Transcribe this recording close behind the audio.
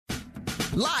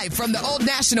live from the Old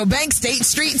National Bank State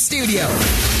Street Studio.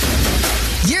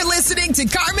 You're listening to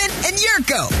Carmen and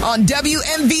Yurko on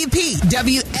WMVP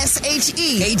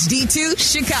WSHE HD2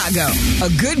 Chicago, a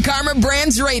Good Karma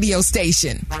Brands radio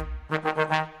station.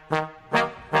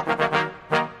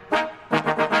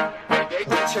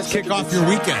 Kick off your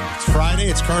weekend. It's Friday.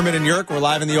 It's Carmen and Yurk. We're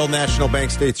live in the Old National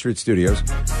Bank State Street Studios.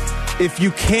 If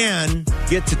you can,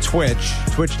 get to Twitch,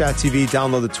 twitch.tv,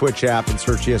 download the Twitch app, and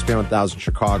search ESPN 1000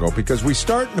 Chicago, because we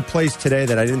start in a place today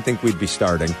that I didn't think we'd be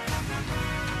starting.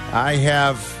 I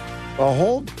have a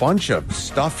whole bunch of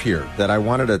stuff here that I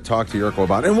wanted to talk to Yurko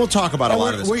about, and we'll talk about a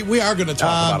lot of this. We are going to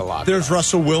talk about a lot. There's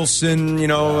Russell Wilson,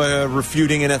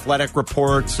 refuting an athletic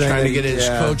report. Trying to get his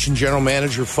coach and general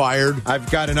manager fired. I've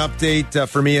got an update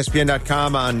from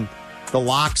ESPN.com on the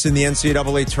locks in the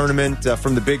NCAA tournament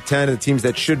from the Big Ten, and the teams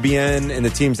that should be in and the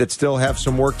teams that still have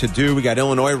some work to do. We got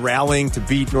Illinois rallying to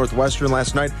beat Northwestern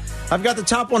last night. I've got the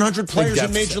top 100 players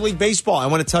in Major League Baseball. I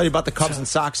want to tell you about the Cubs and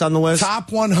Sox on the list.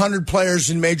 Top 100 players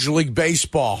in Major League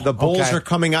Baseball. The Bulls are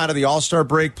coming out of the All-Star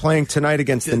break, playing tonight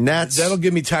against the Nets. That'll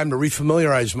give me time to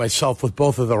refamiliarize myself with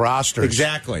both of the rosters.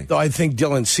 Exactly. Though I think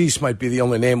Dylan Cease might be the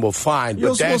only name we'll find.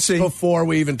 But that's before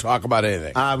we even talk about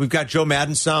anything. We've got Joe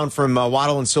Maddensound from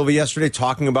Waddle and Sylvia yesterday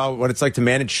talking about what it's like to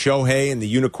manage Shohei and the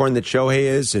unicorn that Shohei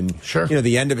is, and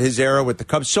the end of his era with the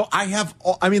Cubs. So I have,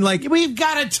 we've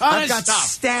got a ton of stuff. I've got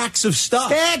stacks of stuff.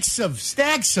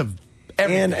 Stacks of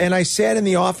everything. And I sat in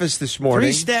the office this morning.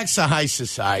 3 stacks of high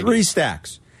society. 3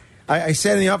 stacks. I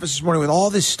sat in the office this morning with all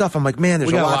this stuff. I'm like, man,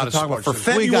 there's a lot to talk about. For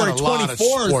February 24th. Lot of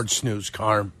sports news,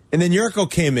 Carm. And then Yurko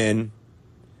came in,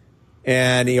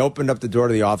 and he opened up the door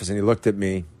to the office, and he looked at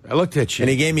me. I looked at you. And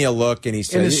he gave me a look, and he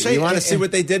said, you want to see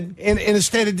what they did? In a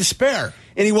state of despair.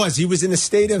 And he was in a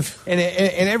state of... And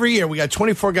every year, we got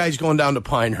 24 guys going down to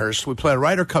Pinehurst. We play a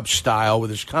Ryder Cup style where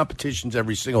there's competitions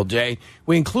every single day.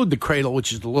 We include the Cradle,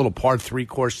 which is the little par 3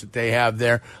 course that they have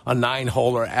there, a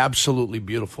 9-holer, absolutely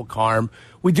beautiful, Carm.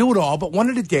 We do it all, but one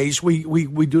of the days we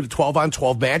do the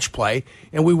 12-on-12 match play,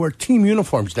 and we wear team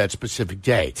uniforms that specific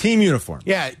day. Team uniform.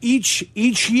 Yeah,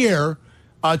 each year,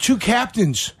 2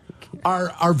 captains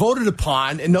are voted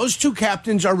upon, and those 2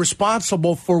 captains are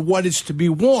responsible for what is to be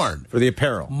worn. For the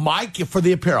apparel. For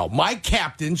the apparel. My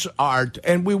captains are,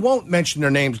 and we won't mention their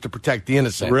names to protect the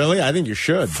innocent. Really? I think you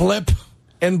should. Flip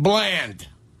and Bland.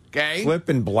 Okay? Flip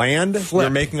and Bland? Flip. You're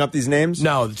making up these names?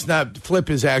 No, it's not. Flip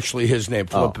is actually his name,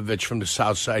 Flipovich from the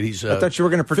South Side. He's I thought you were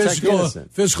going to protect the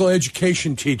innocent. Physical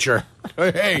education teacher.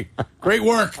 Hey, great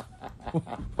work.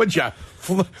 What'd you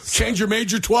change your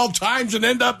major 12 times and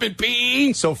end up in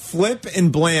PE? So Flip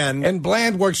and Bland. And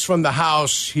Bland works from the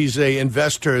house. He's a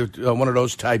investor, one of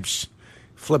those types,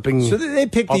 flipping. So they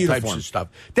pick the uniform. Types of stuff.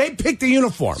 They pick the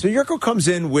uniform. So Yurko comes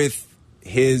in with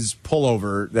his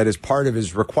pullover that is part of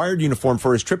his required uniform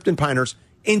for his trip in Pinehurst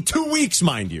in 2 weeks,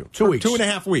 mind you. 2 weeks.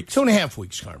 2.5 weeks. 2.5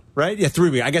 weeks, Carm. Right? Yeah, 3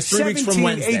 weeks. I guess 3 weeks from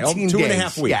Wednesday. 18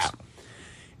 2.5 weeks. Yeah.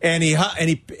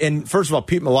 And first of all,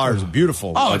 Pete Millar is a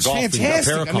beautiful. It's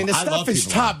fantastic. I mean, the stuff is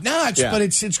top notch, but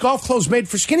it's golf clothes made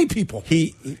for skinny people.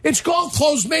 It's golf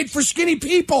clothes made for skinny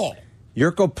people.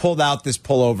 Yurko pulled out this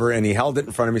pullover and he held it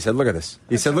in front of me. He said, "Look at this."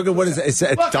 He said, "Look at what is it? It's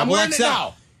Look, double I'm XL."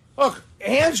 now. Look,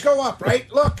 hands go up,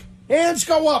 right? Look, hands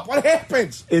go up. What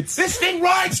happens? This thing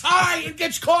rides high and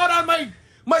gets caught on my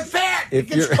fat. It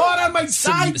gets caught on my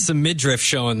side. Some midriff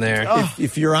showing there.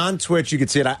 If you're on Twitch, you can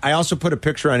see it. I also put a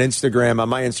picture on Instagram, on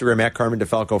my Instagram, at Carmen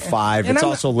DeFalco 5. It's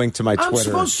also linked to my Twitter. I'm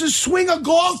supposed to swing a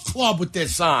golf club with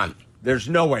this on. There's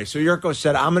no way. So Yurko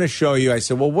said, I'm going to show you. I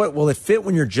said, well, what will it fit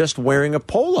when you're just wearing a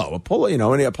polo,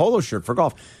 and a polo shirt for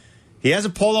golf? He has a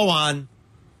polo on.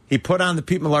 He put on the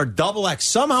Pete Millar double X.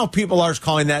 Somehow Pete Millar's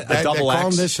calling that a double X.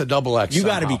 Calling this a double X. You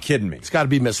got to be kidding me. It's got to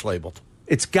be mislabeled.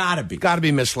 It's got to be. Got to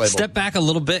be mislabeled. Step back a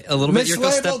little bit,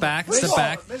 Yurko, step back.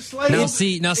 Now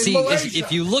see,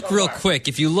 if you look real quick,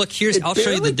 I'll show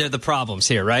you the problems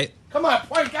here, right? Come on,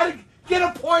 gotta get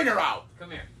a pointer out.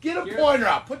 Come here. Get a pointer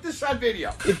out. Put this on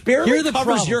video. It barely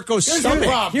covers Yurko's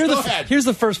stomach. Here's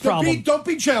the first problem. Don't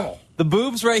be gentle. The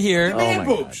boobs right here. Man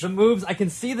boobs. The boobs. I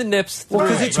can see the nips through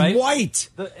because it's white.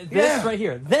 This right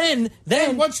here. Then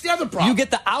what's the other problem? You get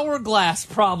the hourglass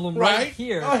problem right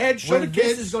here. Go ahead, show the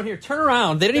kids. This is going here. Turn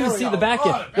around. They didn't even see the back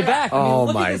yet. The back.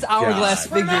 Look at this hourglass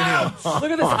figure here. Look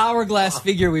at this hourglass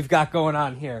figure we've got going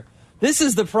on here. This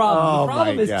is the problem. The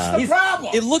problem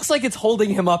is it looks like it's holding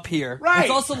him up here. Right.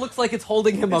 It also looks like it's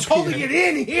holding him up here. It's holding it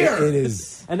in here. It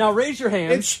is. And now raise your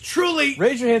hands. It's truly.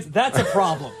 Raise your hands. That's a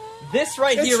problem. This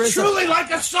right here is truly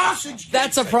like a sausage.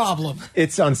 That's a problem.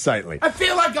 It's unsightly. I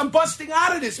feel like I'm busting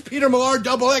out of this Peter Millar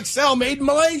double XL made in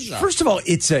Malaysia. First of all,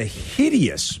 it's a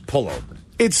hideous pullover.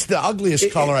 It's the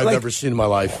ugliest color I've ever seen in my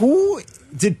life. Who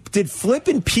Did Flip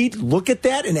and Pete look at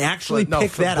that and actually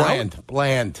pick that out?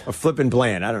 Bland. Or Flip and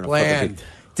Bland. I don't know. Bland.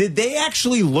 Did they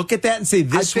actually look at that and say,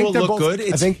 this will look good?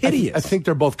 It's hideous. I think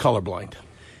they're both colorblind.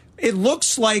 It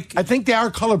looks like... I think they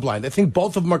are colorblind. I think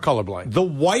both of them are colorblind. The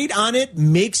white on it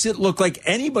makes it look like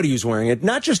anybody who's wearing it,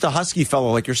 not just a husky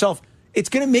fellow like yourself. It's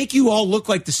going to make you all look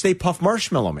like the Stay Puft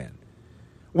Marshmallow Man.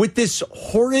 With this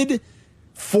horrid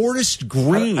forest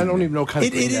green. I don't even know what kind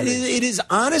of green that is. It is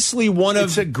honestly one of...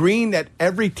 It's a green that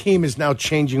every team is now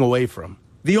changing away from.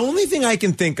 The only thing I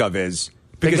can think of is...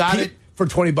 They got it for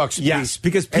 $20 a piece. Yes,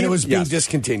 because it was being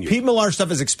discontinued. Pete Millar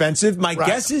stuff is expensive. My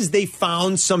guess is they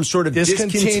found some sort of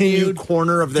discontinued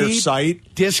corner of their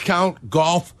site. Discount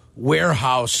golf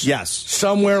warehouse. Yes.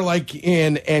 Somewhere like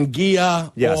in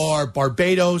Anguilla or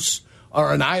Barbados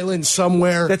or an island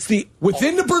somewhere.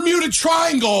 Within the Bermuda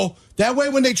Triangle. That way,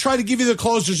 when they try to give you the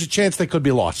clothes, there's a chance they could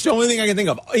be lost. It's the only thing I can think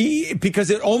of.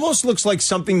 Because it almost looks like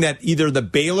something that either the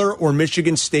Baylor or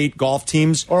Michigan State golf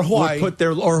teams or Hawaii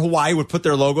would put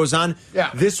their logos on. Yeah.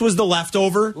 This was the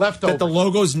leftover that the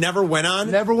logos never went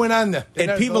on. Never went on there.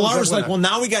 And Pete Millar was like, well,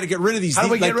 now we got to get rid of these. How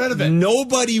do we get rid of it?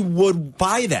 Nobody would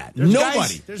buy that.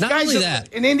 Nobody. There's guys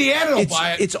in Indiana will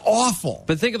buy it. It's awful.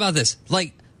 But think about this.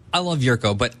 Like, I love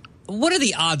Yurko, but what are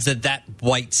the odds that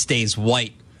white stays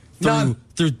white?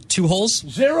 Through 2 holes?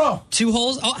 0. 2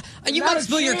 holes? Oh, you might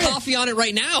spill your coffee on it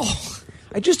right now.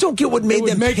 I just don't get what made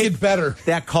them make it better.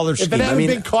 That color scheme. If it had a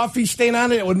big coffee stain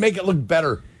on it, it would make it look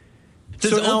better.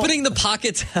 Does opening the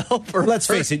pockets help? Or let's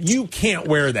face it, you can't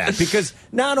wear that because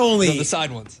not only the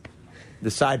side ones,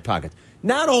 the side pockets.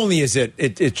 Not only is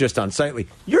it's just unsightly,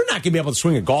 you're not going to be able to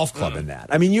swing a golf club in that.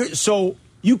 I mean,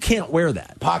 you can't wear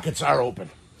that. Pockets are open.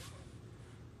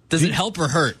 Does it help or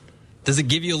hurt? Does it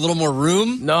give you a little more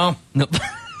room? No.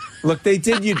 Look, they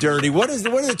did you dirty. What are the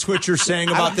Twitchers saying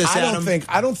about this, Adam?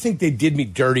 I don't think they did me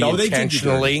dirty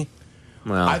intentionally.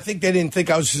 Well, I think they didn't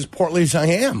think I was as portly as I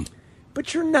am.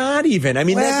 But you're not even. I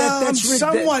mean, that's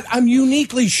I'm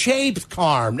uniquely shaped,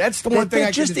 Carm. That's the one thing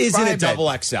I just isn't a double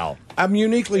XL. I'm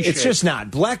uniquely shaped. It's just not.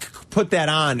 Bleck put that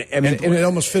on. I mean, and it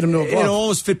almost fit him to a glove. It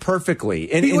almost fit perfectly.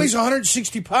 And he weighs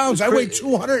 160 pounds. I weigh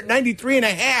 293 and a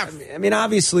half. I mean,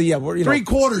 obviously, yeah. We're,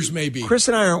 3/4 maybe. Chris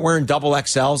and I aren't wearing double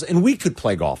XLs, and we could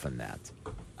play golf in that.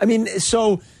 I mean,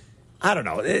 so, I don't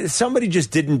know. Somebody just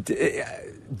didn't...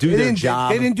 do their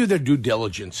job. They didn't do their due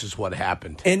diligence is what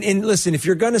happened. And listen, if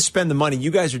you're going to spend the money,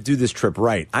 you guys would do this trip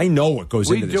right. I know what goes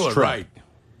into this trip. We do it right.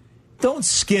 Don't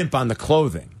skimp on the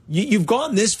clothing. You've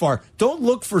gone this far. Don't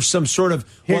look for some sort of,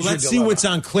 let's see what's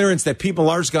on clearance that people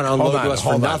are going to unload us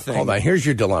for nothing. Hold on. Here's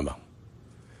your dilemma.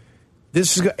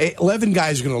 11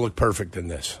 guys are going to look perfect in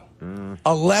this.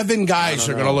 11 guys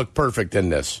are going to look perfect in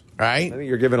this, right? I think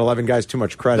you're giving 11 guys too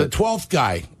much credit. The 12th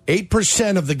guy,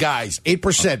 8% of the guys,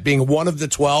 8% being one of the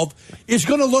 12, is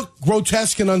going to look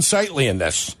grotesque and unsightly in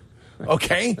this,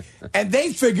 okay? And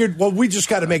they figured, well, we just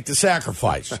got to make the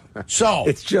sacrifice. So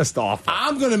it's just awful.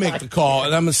 I'm going to make the call,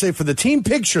 and I'm going to say for the team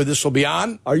picture, this will be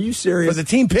on. Are you serious? For the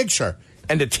team picture.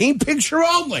 And the team picture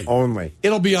only. Only.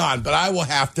 It'll be on, but I will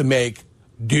have to make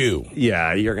do.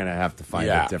 Yeah, you're going to have to find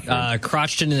it different.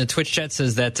 Crotchton in the Twitch chat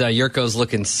says that Yurko's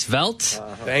looking svelte.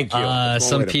 Thank you.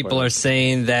 Some people are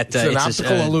saying that it's an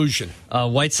optical illusion.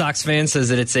 White Sox fan says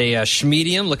that it's a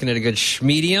schmedium, looking at a good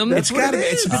schmedium. It's got to be.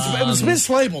 It was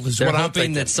mislabeled is what I'm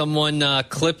hoping that someone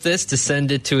clipped this to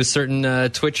send it to a certain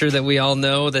Twitcher that we all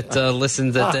know that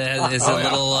listens, that is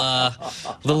a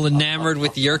little enamored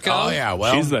with Yurko. Oh, yeah.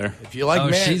 Well, she's there. If you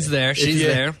like she's there. She's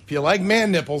there. If you like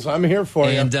man nipples, I'm here for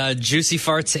you. And Juicy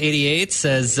Farts 88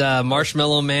 says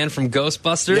Marshmallow Man from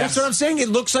Ghostbusters. That's what I'm saying. It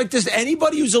looks like this.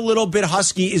 Anybody who's a little bit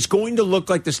husky is going to look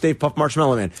like the Stay Puft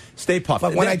Marshmallow Man. Stay Puft.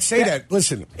 But when I say that,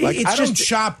 listen, I don't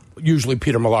shop usually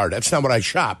Peter Millar. That's not what I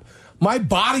shop. My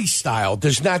body style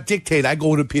does not dictate I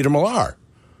go to Peter Millar.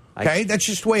 Okay? That's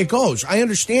just the way it goes. I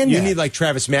understand You need like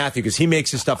Travis Matthew because he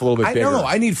makes his stuff a little bit bigger.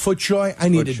 I need FootJoy. I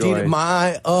need Adidas.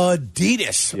 My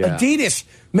Adidas. Yeah. Adidas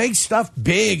makes stuff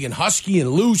big and husky and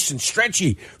loose and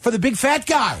stretchy for the big fat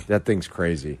guy. That thing's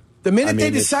crazy. The minute they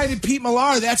decided Pete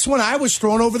Millar, that's when I was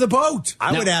thrown over the boat.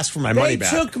 I would ask for my money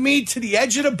back. They took me to the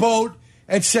edge of the boat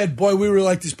and said, boy, we really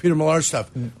like this Peter Millar stuff.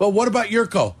 But what about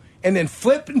Yurko? And then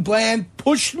Flip and Bland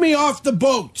pushed me off the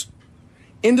boat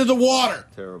into the water.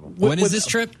 Terrible. When is this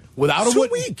trip? Without a 2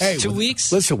 weeks. Hey, 2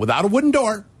 weeks? Listen, without a wooden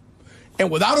door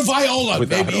and without a viola,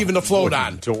 maybe even to float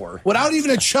on. Door. Without even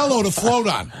a cello to float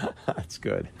on. That's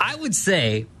good. I would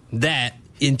say that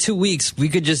in 2 weeks, we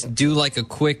could just do like a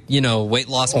quick, weight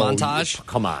loss montage.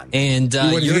 Come on. And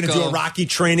you're going to do a Rocky IV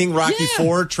training regimen?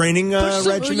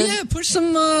 Yeah, push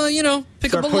some,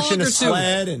 pick Start up a pushing log a or two.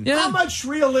 sled. And How much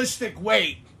realistic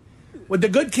weight would the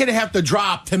good kid have to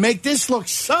drop to make this look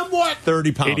somewhat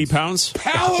 30 pounds. 80 pounds?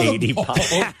 palatable 80 pounds.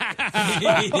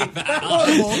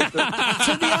 palatable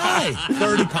to the eye?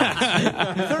 30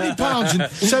 pounds. 30 pounds in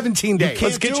 17 days.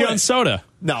 Let's get you on soda.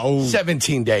 No.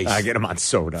 17 days. I get him on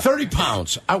soda. 30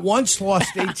 pounds. I once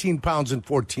lost 18 pounds in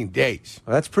 14 days.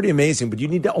 Well, that's pretty amazing, but you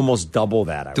need to almost double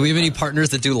that. Do we have any partners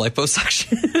that do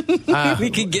liposuction? We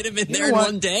can get him in there in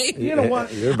one day. You know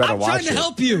what? You better I'm watch trying to it.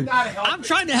 help you. You're not helping. I'm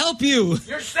trying to help you.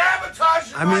 You're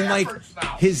sabotaging I mean, my like efforts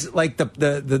now. his, like the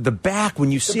back.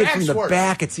 When you see it from back's the worse.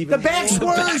 back, it's even The back's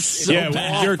worse.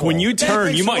 Yeah, Yerk, when you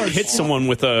turn, you might hit someone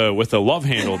with a love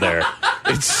handle there.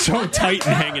 It's so tight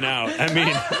and hanging out. I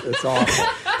mean, It's awful.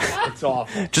 It's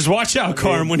awful. just watch out,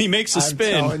 Carm, when he makes a I'm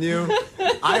spin. telling you.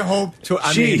 I hope to.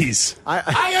 Jeez.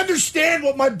 I understand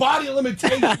what my body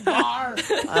limitations are.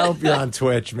 I hope you're on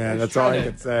Twitch, man. That's all I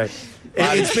can say.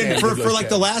 It's been for like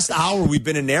the last hour. We've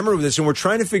been enamored with this, and we're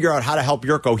trying to figure out how to help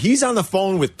Yurko. He's on the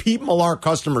phone with Pete Millar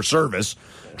customer service,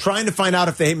 trying to find out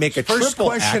if they make a First triple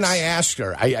question X. I asked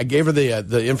her, I gave her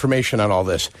the information on all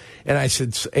this, and I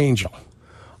said, Angel,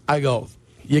 I go,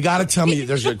 you got to tell me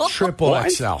there's a triple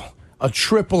XL. A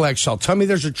triple XL. Tell me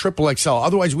there's a triple XL.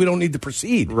 Otherwise, we don't need to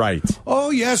proceed. Right.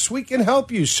 Oh, yes, we can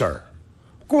help you, sir.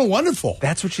 Going wonderful.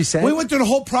 That's what she said? We went through the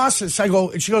whole process. I go,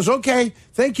 and she goes, okay,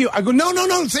 thank you. I go, no,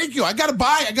 thank you. I got to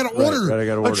buy. I got to order right, I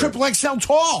gotta a order. triple XL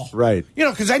tall. Right. You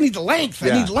know, because I need the length.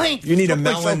 Yeah. I need length. You need a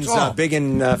Triple XL Melon's tall. big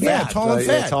and fat. Yeah, tall and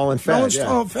fat. Tall and fat. Melon's yeah.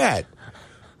 tall and fat.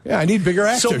 Yeah, I need bigger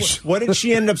So actors. what did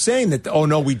she end up saying?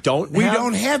 That we don't We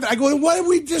don't have it. I go, why did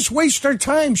we just waste our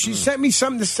time? She sent me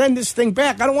something to send this thing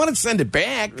back. I don't want to send it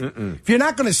back. If you're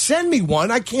not going to send me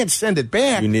one, I can't send it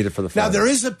back. You need it for the Now, photo. there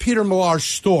is a Peter Millar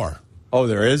store Oh,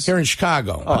 there is. here in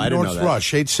Chicago. Oh, I didn't North know that.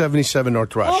 Rush, 877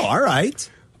 North Rush. Oh, all right.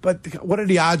 But what are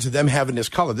the odds of them having this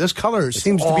color? This color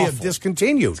seems to be awful.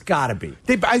 discontinued. It's got to be.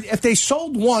 If they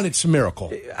sold one, it's a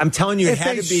miracle. I'm telling you, it If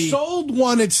had they to be. sold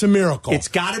one, it's a miracle. It's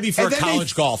gotta be for And a then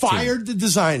college they golf team. Fired the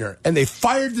designer, and they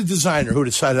fired the designer who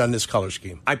decided on this color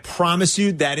scheme. I promise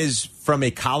you, that is from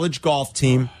a college golf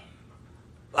team.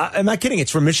 I'm not kidding.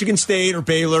 It's from Michigan State or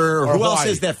Baylor or who else Hawaii.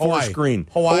 has that forest Hawaii. green?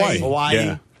 Hawaii.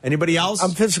 Yeah. Anybody else?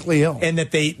 I'm physically ill. And that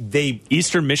they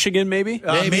Eastern Michigan, maybe?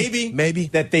 maybe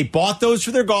that they bought those for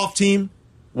their golf team.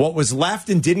 What was left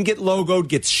and didn't get logoed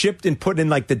gets shipped and put in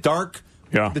like the dark,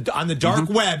 on the dark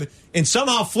web, and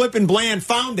somehow Flip and Bland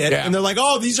found it, and they're like,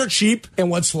 "Oh, these are cheap." And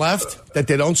what's left that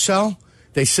they don't sell,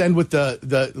 they send with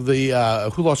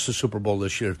the who lost the Super Bowl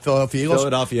this year? Philadelphia Eagles.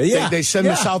 Philadelphia, yeah. They send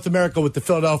to South America with the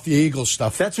Philadelphia Eagles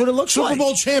stuff. That's what it looks Super like.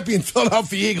 Bowl champion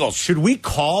Philadelphia Eagles. Should we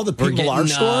call the We're Pete Millar getting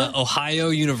store? Ohio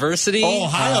University. Oh,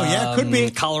 Ohio, yeah, could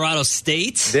be. Colorado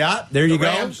State. Yeah, there you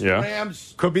Rams, go. Yeah. Rams.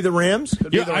 Could be the Rams.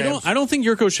 Yeah, I don't think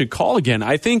Yurko should call again.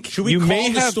 I think Should we you call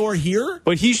may the have store here?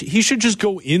 But he should just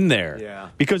go in there. Yeah.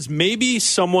 Because maybe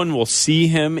someone will see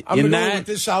him I'm in gonna go that with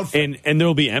this outfit. and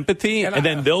there'll be empathy and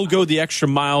then they'll go the extra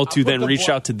mile to put then the reach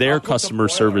boy- out to their I'll put the customer boiler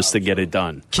service out. to get it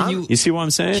done. Can You see what I'm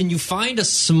saying? Can you find a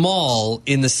small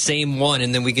in the same one,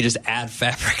 and then we can just add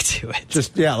fabric to it?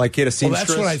 Just like get a Well, seamstress.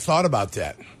 that's when I thought about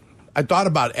that. I thought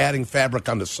about adding fabric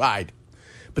on the side,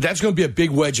 but that's going to be a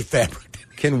big wedge of fabric.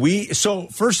 Can we? So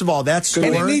first of all, that store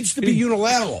And it needs to be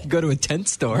unilateral. Go to a tent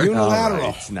store. Unilateral.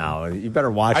 All right, now you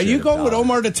better watch. Are it. you going with No.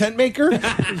 Omar the tent maker?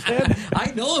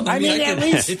 I know him. I mean, I at can-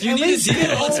 least if you at need a least deal,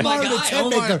 get that's my Omar the guy. tent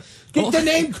Omar. maker. Get the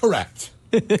name correct.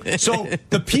 So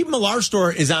the Pete Millar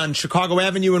store is on Chicago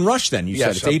Avenue in Rush. Then you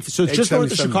Yes, said it's so it's just north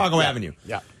of 877. Chicago Yeah. Avenue.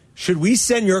 Yeah. Should we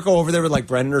send Yurko over there with like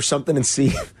Brendan or something and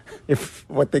see if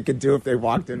what they could do if they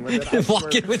walked in with it?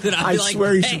 Walk in with it. I'd I be like,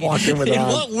 swear you hey, should walk in with it in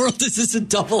on. what world is this a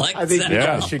double XL? I think you Yeah.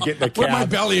 guys should get in the cab. With my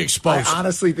belly exposed. I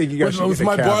honestly think you guys should with get in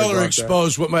my the cab and go boiler out there.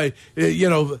 exposed, with my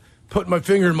putting my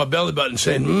finger in my belly button,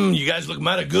 saying, "You guys look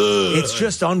mighty good." It's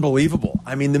just unbelievable.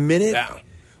 I mean, the minute. Yeah.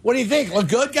 What do you think? Look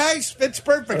good, guys? Fits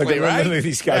perfectly, Look right? at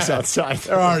these guys outside.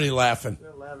 They're already laughing.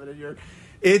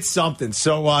 It's something.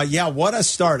 So, what a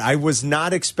start. I was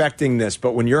not expecting this,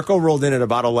 but when Yurko rolled in at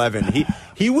about 11,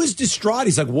 he was distraught.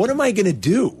 He's like, what am I going to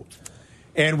do?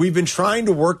 And we've been trying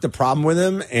to work the problem with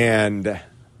him, and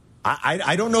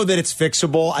I don't know that it's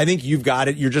fixable. I think you've got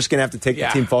it. You're just going to have to take the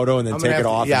team photo and then take it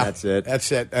off, and that's it.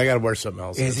 That's it. I got to wear something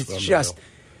else. It's That's what I'm just... gonna do.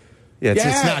 Yeah, it's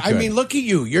Yeah, not good. I mean, look at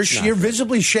you. You're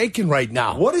visibly shaking right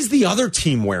now. What is the other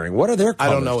team wearing? What are their colors?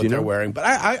 I don't know what Do you they're wearing, but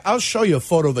I'll show you a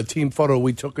photo of a team photo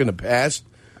we took in the past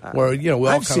where, we all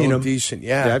I've kind seen of them. look decent.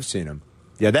 Yeah. I've seen them.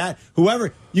 Yeah, that,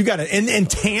 whoever, you got it. And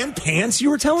tan pants, you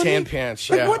were telling me? Tan pants,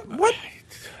 Like, yeah. What?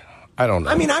 I don't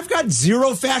know. I mean, I've got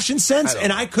zero fashion sense,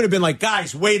 and I could have been like,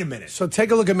 guys, wait a minute. So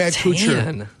take a look at Matt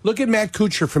Kuchar. Look at Matt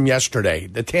Kuchar from yesterday.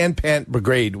 The tan pant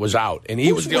brigade was out, and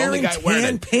he was the only guy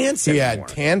wearing tan pants He anymore?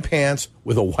 had tan pants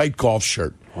with a white golf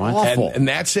shirt. Awful. And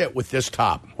that's it with this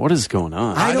top. What is going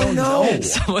on? I don't know.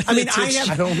 I mean,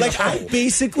 I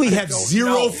basically have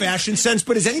zero fashion sense,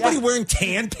 but is anybody wearing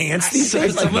tan pants these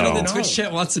days? Someone in the Twitch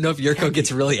chat wants to know if Yurko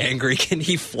gets really angry. Can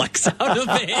he flex out of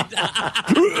it?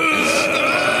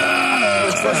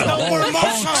 There's no more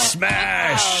muscle.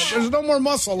 Smash. There's no more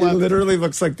muscle left. It literally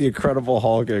looks like the Incredible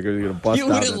Hulk. You're gonna bust You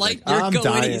wouldn't like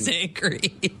Yurko when he's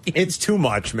angry. It's too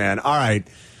much, man. All right.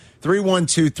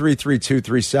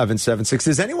 312-332-3776.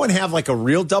 Does anyone have like a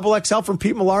real double XL from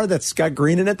Pete Millar that's got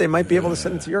green in it? They might be able to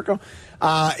send it to Yurko.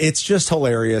 It's just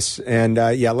hilarious. And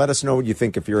let us know what you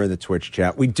think if you're in the Twitch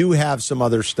chat. We do have some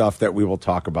other stuff that we will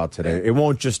talk about today. It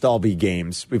won't just all be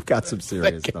games. We've got some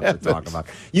serious stuff to talk about.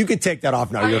 You can take that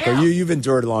off now, Yurko. You've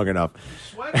endured long enough.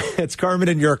 It's Carmen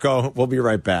and Yurko. We'll be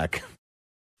right back.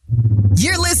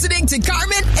 You're listening to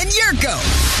Carmen and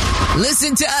Yurko.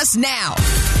 Listen to us now.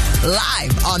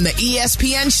 Live on the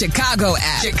ESPN Chicago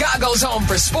app. Chicago's home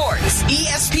for sports.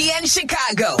 ESPN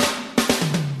Chicago.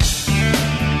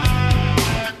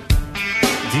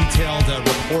 Detailed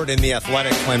report in The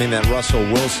Athletic claiming that Russell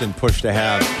Wilson pushed to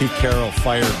have Pete Carroll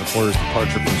fired before his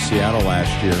departure from Seattle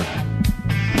last year.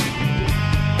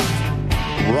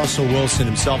 Russell Wilson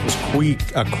himself was quick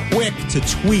to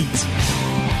tweet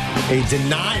a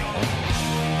denial.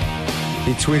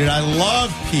 He tweeted, "I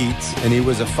love Pete, and he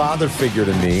was a father figure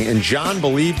to me, and John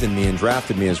believed in me and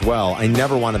drafted me as well. I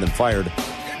never wanted them fired.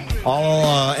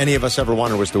 All any of us ever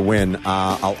wanted was to win.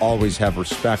 I'll always have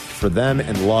respect for them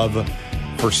and love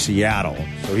for Seattle."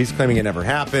 So he's claiming it never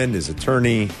happened. His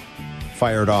attorney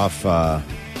fired off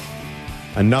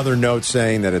another note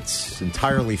saying that it's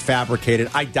entirely fabricated.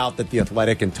 I doubt that The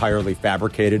Athletic entirely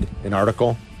fabricated an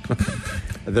article.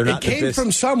 It came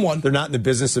from someone. They're not in the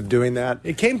business of doing that.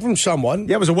 It came from someone.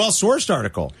 Yeah, it was a well-sourced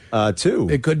article, too.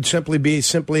 It could simply be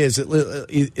as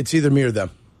it's either me or them.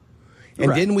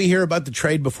 And Right. Didn't we hear about the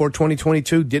trade before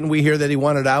 2022? Didn't we hear that he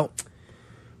wanted out?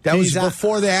 That was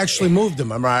before they actually moved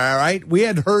him. Am I all right? We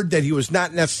had heard that he was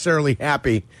not necessarily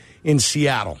happy in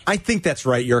Seattle. I think that's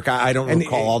right, Yerk. I don't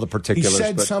recall all the particulars. He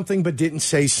said something but didn't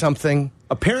say something.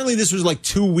 Apparently, this was like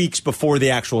 2 weeks before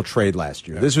the actual trade last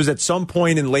year. Yeah. This was at some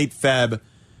point in late Feb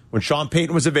when Sean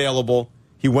Payton was available.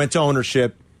 He went to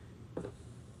ownership.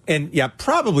 And, yeah,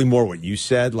 probably more what you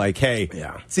said. Like, hey,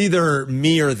 it's either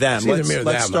me or them.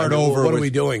 Let's start over. What are we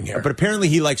doing here? But apparently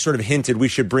he, like, sort of hinted we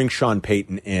should bring Sean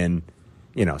Payton in.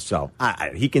 You know, so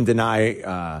he can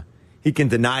deny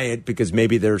it because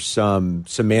maybe there's some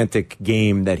semantic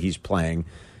game that he's playing.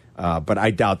 But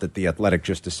I doubt that The Athletic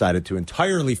just decided to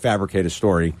entirely fabricate a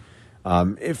story.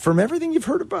 From everything you've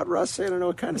heard about Russ, I don't know,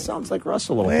 it kind of sounds like Russ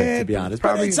a little bit, to be honest.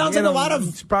 Probably, it sounds like a lot of...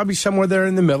 It's probably somewhere there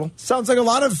in the middle. Sounds like a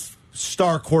lot of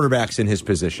star quarterbacks in his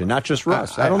position, not just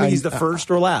Russ. I don't think he's the first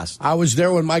or last. I was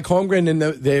there when Mike Holmgren and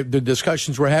the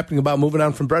discussions were happening about moving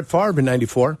on from Brett Favre in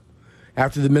 '94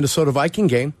 after the Minnesota Viking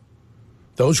game.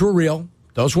 Those were real.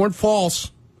 Those weren't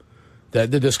false. The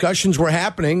discussions were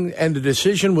happening, and the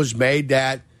decision was made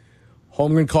that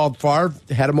Holmgren called Favre,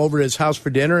 had him over to his house for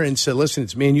dinner, and said, listen,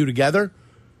 it's me and you together.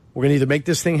 We're going to either make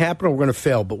this thing happen or we're going to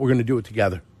fail, but we're going to do it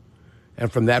together.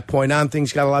 And from that point on,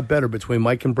 things got a lot better between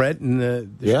Mike and Brett and the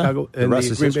Chicago and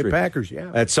the Green Bay Packers.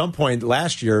 Yeah. At some point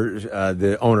last year,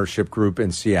 the ownership group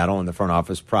in Seattle and the front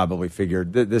office probably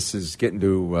figured that this is getting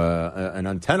to an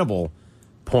untenable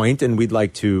point, and we'd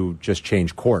like to just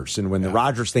change course. And when the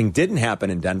Rodgers thing didn't happen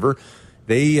in Denver,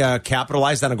 they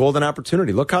capitalized on a golden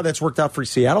opportunity. Look how that's worked out for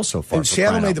Seattle so far. And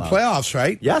Seattle made the playoffs,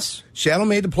 right? Yes. Seattle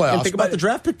made the playoffs. And think about the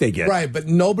draft pick they get. Right, but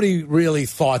nobody really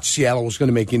thought Seattle was going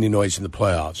to make any noise in the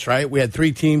playoffs, right? We had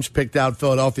 3 teams picked out,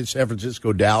 Philadelphia, San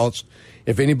Francisco, Dallas.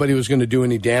 If anybody was going to do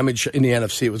any damage in the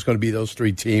NFC, it was going to be those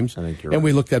 3 teams. I think you're and right.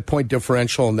 we looked at point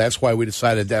differential, and that's why we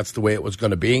decided that's the way it was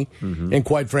going to be. Mm-hmm. And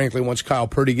quite frankly, once Kyle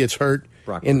Purdy gets hurt,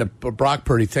 Brock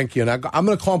Purdy, thank you. And I'm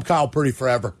going to call him Kyle Purdy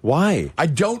forever. Why? I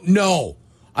don't know.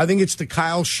 I think it's the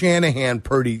Kyle Shanahan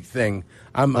Purdy thing.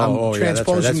 I'm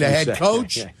transposing the head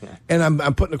coach, and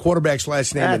I'm putting the quarterback's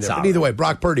last name in there. But either way,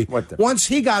 Brock Purdy. Once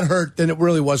he got hurt, then it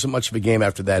really wasn't much of a game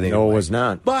after that anyway. No, it was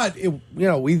not. But,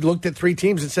 we looked at 3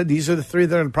 teams and said these are the 3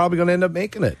 that are probably going to end up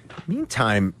making it.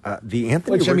 Meantime, the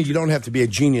Anthony... Which, you don't have to be a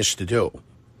genius to do.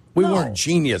 We weren't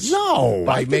genius. No,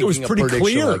 by making it was pretty a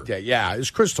prediction clear. like that. Yeah, it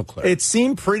was crystal clear. It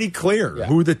seemed pretty clear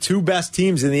who the 2 best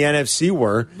teams in the NFC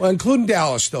were. Well, including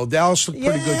Dallas, though. Dallas looked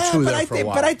pretty good, too, there for a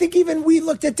while. But I think even we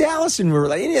looked at Dallas and we were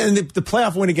like, and the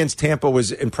playoff win against Tampa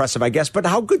was impressive, I guess, but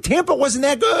how good Tampa wasn't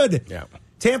that good. Yeah.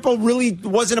 Tampa really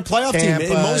wasn't a playoff team.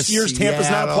 In most years, Tampa's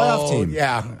not a playoff team.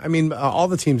 Yeah. I mean, all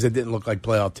the teams that didn't look like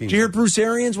playoff teams. Did you hear Bruce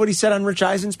Arians, what he said on Rich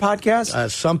Eisen's podcast?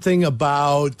 Something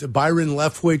about Byron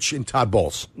Leftwich and Todd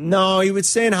Bowles. No, he was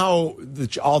saying how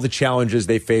all the challenges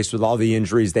they faced with all the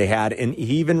injuries they had. And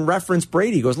he even referenced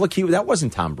Brady. He goes, look, that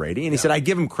wasn't Tom Brady. And he said, I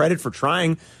give him credit for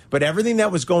trying. But everything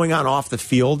that was going on off the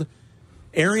field,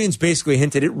 Arians basically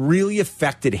hinted it really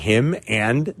affected him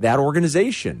and that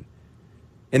organization.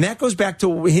 And that goes back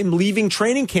to him leaving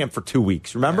training camp for 2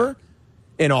 weeks, remember?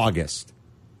 Yeah. In August.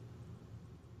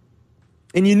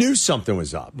 And you knew something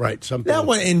was up. Right. And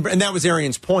that was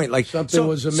Arians' point. Like something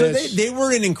was amiss. So they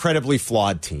were an incredibly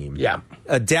flawed team. Yeah.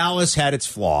 Dallas had its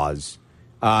flaws.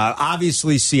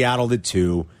 Obviously, Seattle did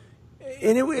too.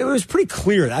 And it was pretty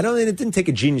clear. It didn't take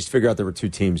a genius to figure out there were two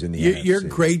teams in the NFC. Your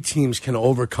great teams can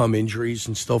overcome injuries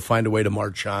and still find a way to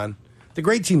march on. The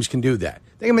great teams can do that.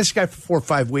 They can miss a guy for 4 or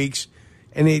 5 weeks.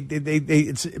 And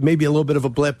it's maybe a little bit of a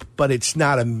blip, but it's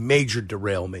not a major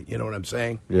derailment. You know what I'm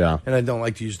saying? Yeah. And I don't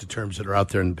like to use the terms that are out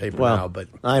there in the paper now, but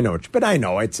I know. But I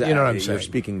know it's. You know what I'm saying? You're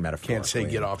speaking metaphorically. Can't say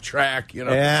get off track. You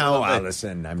know. Yeah. Well,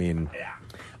 listen. I mean.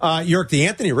 Yeah. York, the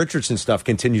Anthony Richardson stuff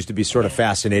continues to be sort of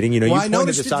fascinating. You know, you pointed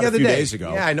this out a few days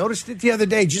ago. Yeah, I noticed it the other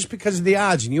day just because of the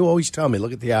odds, and you always tell me,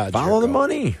 look at the odds. Follow the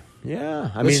money.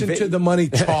 Yeah. Listen to the money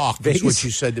talk. Is what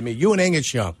you said to me. You and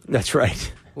Angus Young. That's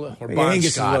right. Or Bon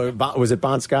Scott. Was it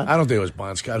Bon Scott? I don't think it was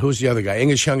Bon Scott. Who's the other guy?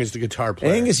 Angus Young is the guitar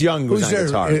player. Angus Young was on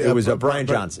guitar. It was Brian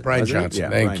Johnson. Brian Johnson.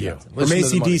 Thank you. From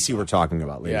AC/DC we're talking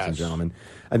about, ladies and gentlemen.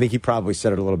 I think he probably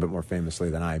said it a little bit more famously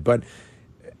than I. But,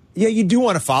 yeah, you do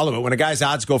want to follow it. When a guy's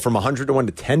odds go from 100 to 1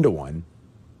 to 10 to 1,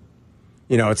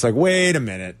 you know, it's like, wait a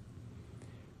minute.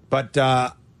 But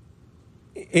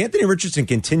Anthony Richardson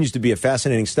continues to be a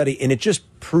fascinating study, and it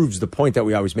just proves the point that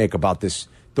we always make about this,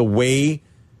 the way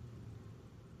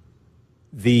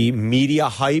the media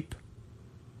hype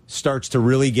starts to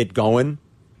really get going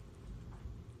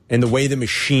and the way the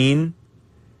machine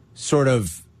sort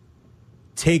of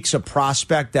takes a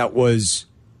prospect that was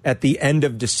at the end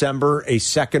of December a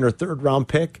second or third round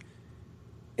pick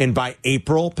and by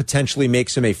April potentially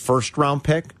makes him a first round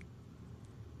pick.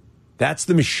 That's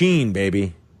the machine,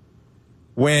 baby.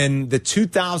 When the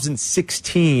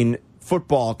 2016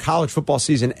 college football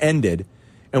season ended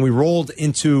and we rolled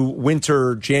into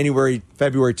winter, January,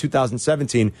 February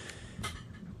 2017,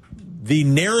 the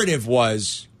narrative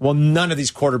was, well, none of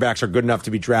these quarterbacks are good enough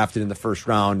to be drafted in the first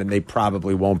round, and they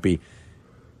probably won't be.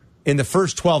 In the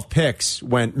first 12 picks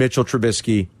went Mitchell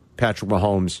Trubisky, Patrick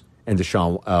Mahomes, and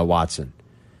Deshaun Watson.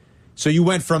 So you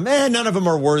went from, none of them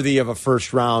are worthy of a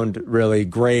first round, really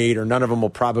grade, or none of them will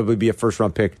probably be a first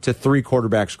round pick, to 3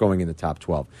 quarterbacks going in the top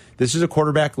 12. This is a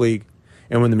quarterback league.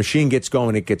 And when the machine gets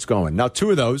going, it gets going. Now,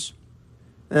 2 of those,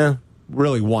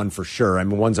 really 1 for sure. I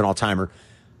mean, 1's an all-timer.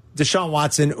 Deshaun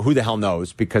Watson, who the hell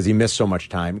knows because he missed so much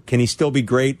time. Can he still be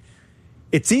great?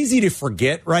 It's easy to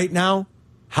forget right now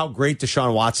how great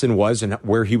Deshaun Watson was and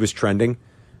where he was trending.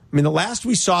 I mean, the last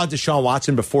we saw Deshaun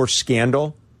Watson before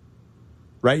scandal,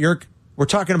 right, Yerk? We're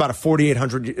talking about a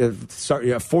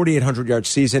 4,800-yard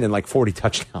season and like 40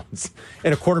 touchdowns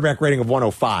and a quarterback rating of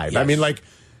 105. Yes. I mean, like,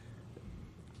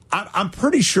 I'm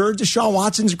pretty sure Deshaun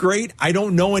Watson's great. I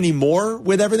don't know anymore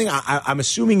with everything. I'm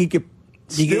assuming he could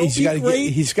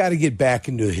he's got to get back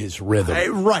into his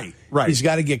rhythm. Right. He's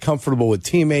got to get comfortable with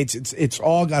teammates. It's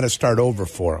all got to start over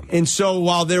for him. And so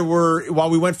while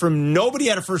we went from nobody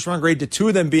had a first round grade to 2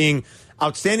 of them being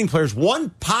outstanding players,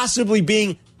 1 possibly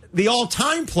being the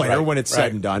all-time player when it's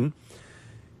said and done,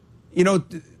 you know,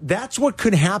 that's what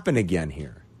could happen again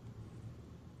here.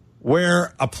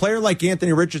 Where a player like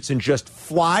Anthony Richardson just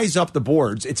flies up the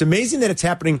boards. It's amazing that it's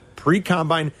happening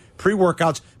pre-combine,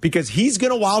 pre-workouts, because he's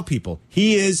going to wow people.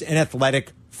 He is an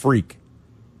athletic freak.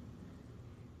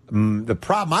 The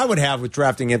problem I would have with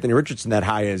drafting Anthony Richardson that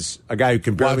high is a guy who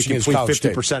can barely complete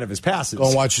 50% of his passes. Go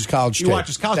and watch his college tape. You watch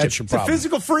his college tape. It's a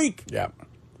physical freak. Yeah.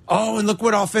 Oh, and look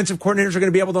what offensive coordinators are going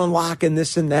to be able to unlock and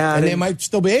this and that. And they might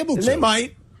still be able to. They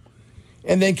might.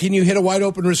 And then can you hit a wide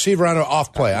open receiver on an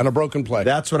off play, on a broken play?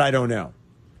 That's what I don't know.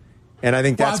 And I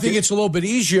think I think it's a little bit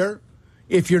easier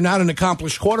if you're not an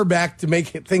accomplished quarterback to make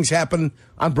things happen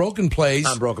on broken plays.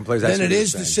 Than it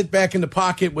is to sit back in the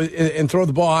pocket and throw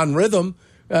the ball on rhythm,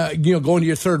 going to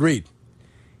your third read.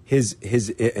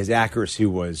 His accuracy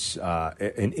was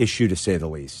an issue, to say the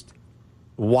least.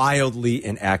 Wildly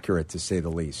inaccurate, to say the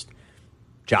least.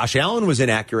 Josh Allen was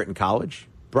inaccurate in college.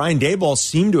 Brian Daboll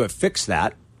seemed to have fixed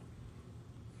that.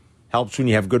 Helps when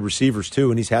you have good receivers,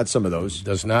 too, and he's had some of those.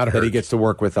 Does not hurt. That he gets to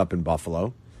work with up in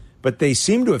Buffalo. But they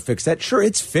seem to have fixed that. Sure,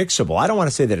 it's fixable. I don't want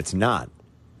to say that it's not.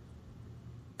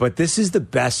 But this is the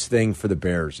best thing for the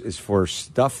Bears, is for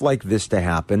stuff like this to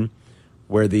happen,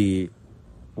 where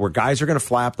guys are going to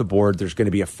fly up the board. There's going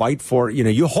to be a fight for,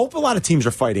 you hope a lot of teams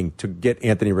are fighting to get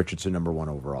Anthony Richardson number 1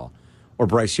 overall or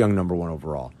Bryce Young number 1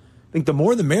 overall. I think the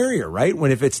more the merrier, right?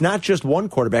 If it's not just one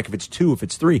quarterback, if it's 2, if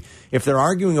it's 3, if they're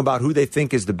arguing about who they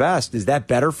think is the best, is that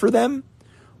better for them?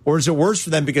 Or is it worse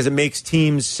for them because it makes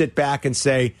teams sit back and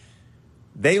say,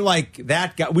 they like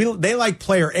that guy, they like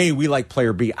player A, we like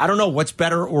player B. I don't know what's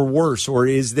better or worse, or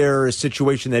is there a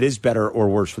situation that is better or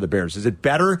worse for the Bears? Is it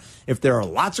better if there are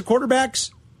lots of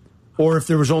quarterbacks, or if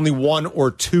there was only 1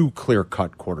 or 2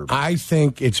 clear-cut quarterbacks? I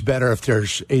think it's better if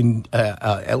there's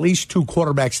at least 2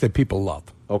 quarterbacks that people love.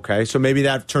 Okay, so maybe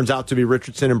that turns out to be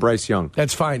Richardson and Bryce Young.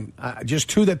 That's fine. Just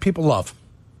 2 that people love.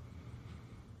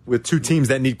 With 2 teams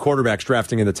that need quarterbacks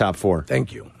drafting in the top 4.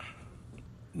 Thank you.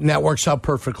 And that works out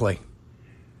perfectly.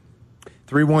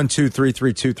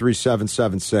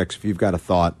 312-332-3776 if you've got a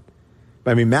thought.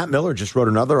 I mean, Matt Miller just wrote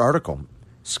another article.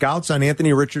 Scouts on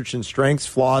Anthony Richardson's strengths,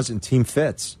 flaws, and team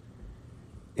fits.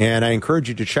 And I encourage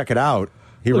you to check it out.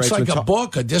 He Looks writes like a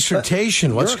book, a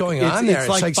dissertation. What's going on there? It's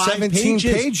like 17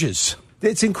 pages.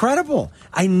 It's incredible.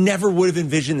 I never would have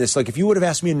envisioned this. Like, if you would have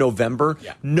asked me in November,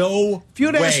 no If you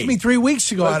had way. asked me 3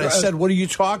 weeks ago, I'd have said, what are you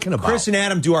talking about? Chris and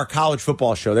Adam do our college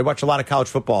football show. They watch a lot of college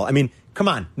football. I mean, come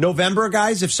on. November,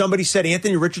 guys, if somebody said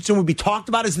Anthony Richardson would be talked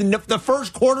about as the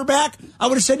first quarterback, I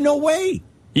would have said no way.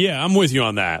 Yeah, I'm with you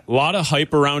on that. A lot of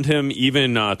hype around him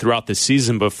even throughout the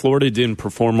season, but Florida didn't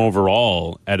perform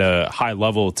overall at a high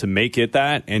level to make it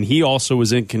that, and he also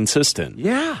was inconsistent.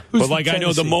 Yeah. But like I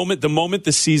know the moment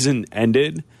the season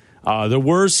ended, there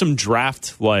were some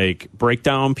draft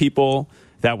breakdown people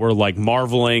that were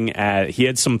marveling at. He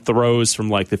had some throws from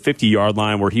the 50-yard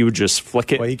line where he would just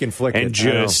flick it. Well, he can flick and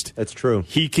it. That's true.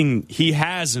 He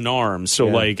has an arm. So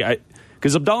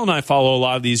because Abdullah and I follow a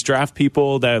lot of these draft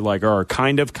people that are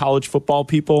kind of college football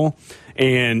people,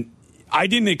 and I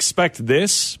didn't expect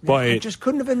this, but I just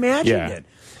couldn't have imagined it.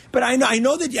 But I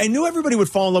knew everybody would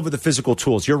fall in love with the physical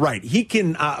tools. You're right. He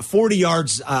can 40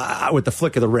 yards with the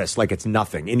flick of the wrist like it's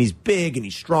nothing. And he's big and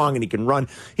he's strong and he can run.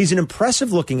 He's an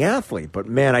impressive looking athlete. But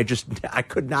man, I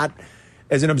could not,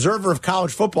 as an observer of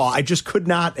college football, I just could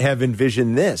not have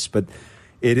envisioned this. But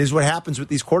it is what happens with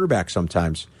these quarterbacks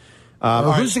sometimes.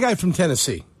 Who's the guy from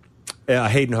Tennessee?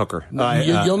 Hayden Hooker.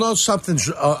 You'll know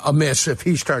something's amiss if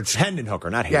he starts. Hendon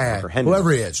Hooker, not Hayden Hooker. Hendon Whoever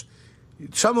Hooker. He is.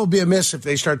 Something will be amiss if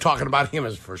they start talking about him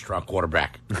as a first-round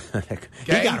quarterback. Okay?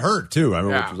 He got hurt, too,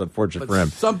 which was unfortunate for him.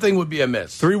 Something would be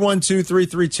amiss.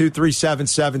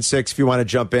 312-332-3776 if you want to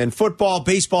jump in. Football,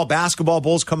 baseball, basketball,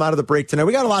 Bulls come out of the break tonight.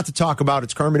 We got a lot to talk about.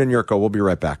 It's Carmen and Yurko. We'll be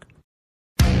right back.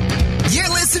 You're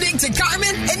listening to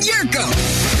Carmen and Yurko.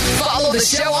 Follow the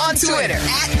show on Twitter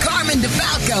at Carmen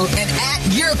DeFalco and at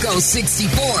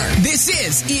Yurko64. This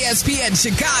is ESPN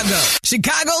Chicago,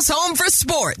 Chicago's home for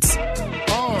sports. Come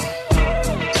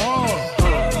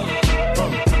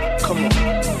on.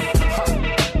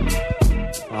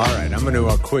 All right, I'm going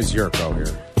to quiz Yurko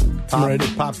here. I'm ready.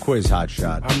 Pop quiz, hot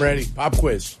shot. I'm ready. Pop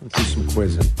quiz. Let's do some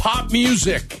quizzing. Pop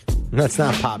music. That's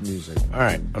not pop music. All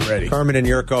right, I'm ready. Carmen and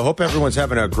Yurko. Hope everyone's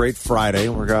having a great Friday.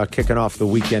 We're kicking off the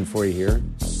weekend for you here.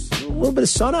 A little bit of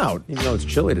sun out, even though it's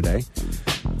chilly today.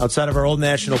 Outside of our Old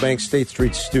National Bank State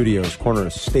Street Studios, corner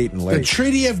of State and Lake. The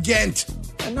Treaty of Ghent.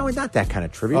 No, not that kind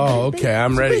of trivia. Oh, okay,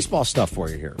 I'm ready. Baseball stuff for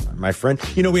you here, my friend.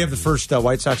 We have the first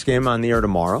White Sox game on the air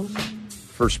tomorrow.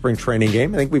 First spring training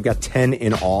game. I think we've got 10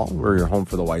 in all. We're home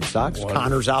for the White Sox. Wonderful.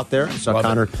 Connor's out there. I saw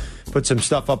Connor put some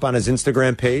stuff up on his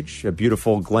Instagram page. A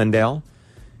beautiful Glendale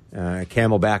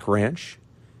Camelback Ranch.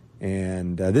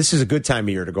 And this is a good time of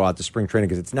year to go out to spring training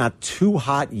because it's not too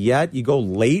hot yet. You go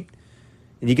late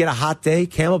and you get a hot day.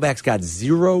 Camelback's got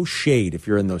zero shade if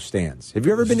you're in those stands. Have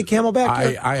you ever been to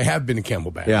Camelback? I have been to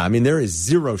Camelback. Yeah, I mean, there is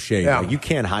zero shade. Yeah. You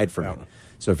can't hide from it.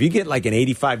 So if you get an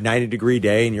 85, 90-degree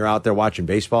day and you're out there watching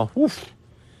baseball,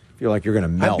 feel like you're going to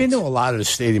melt. I've been to a lot of the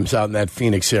stadiums out in that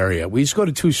Phoenix area. We used to go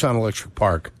to Tucson Electric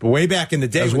Park. But way back in the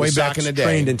day,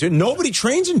 nobody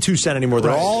trains in Tucson anymore. They're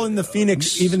all in the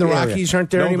Phoenix. Even the Rockies aren't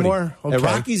there anymore? Okay. The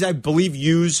Rockies, I believe,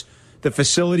 use the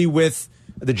facility with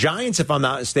the Giants, if I'm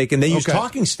not mistaken. They use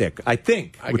Talking Stick, I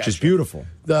think, which is beautiful.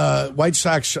 The White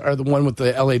Sox are the one with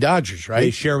the L.A. Dodgers, right?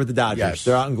 They share with the Dodgers. Yes.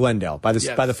 They're out in Glendale by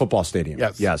the football stadium.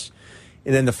 Yes.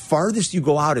 And then the farthest you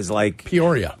go out is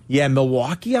Peoria. Yeah,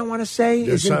 Milwaukee, I want to say.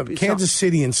 Kansas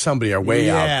City and somebody are way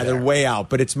out. Yeah, they're way out.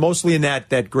 But it's mostly in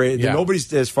that great. Yeah.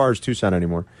 Nobody's as far as Tucson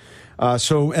anymore.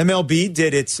 So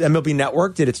MLB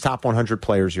Network did its top 100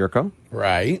 players, Yurko.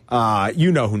 Right.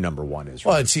 You know who number one is,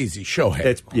 right? Well, it's easy. Shohei.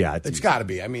 It's got to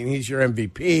be. I mean, he's your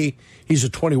MVP. He's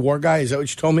a 20-WAR guy. Is that what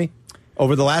you told me?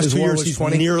 Over the last His 2 WAR years, was he's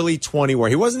 20? nearly 20 WAR.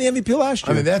 He wasn't the MVP last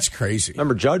year. I mean, that's crazy.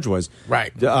 Remember, Judge was.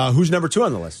 Right. Who's number 2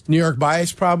 on the list? New York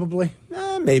bias, probably.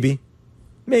 Maybe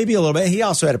a little bit. He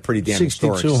also had a pretty damn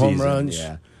 62 historic home season. runs.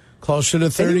 Yeah. Closer to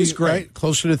 30. was great. Right?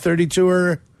 Closer to 32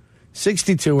 or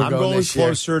 62. We're I'm going going this year.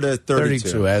 closer to 32.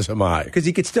 32, as am I. Because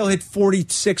he could still hit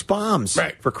 46 bombs.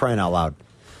 Right. For crying out loud.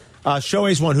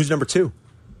 Shohei's one. Who's number 2?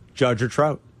 Judge or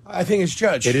Trout? I think it's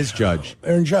Judge. It is Judge.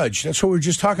 Aaron Judge. That's what we were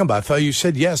just talking about. I thought you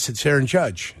said yes, it's Aaron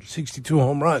Judge. 62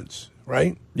 home runs,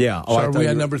 right? Yeah. So are we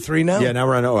at number 3 now? Yeah, now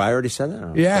we're on. Oh, I already said that?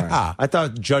 Oh, Yeah. sorry. I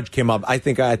thought Judge came up. I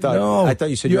thought No. I thought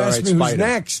you said you you're asked all me right, who's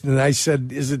Spider. next, and I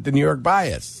said, is it the New York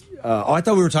bias? I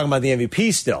thought we were talking about the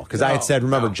MVP still, because I had said,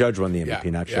 remember, no. Judge won the MVP, Yeah,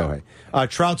 not yeah. Shohei.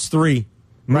 Trout's 3.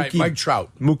 Right, Mike Trout.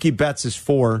 Mookie Betts is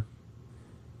 4.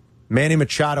 Manny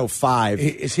Machado 5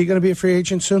 Is he going to be a free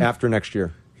agent soon? after next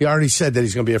year. He already said that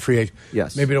he's going to be a free agent.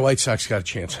 Yes. Maybe the White Sox got a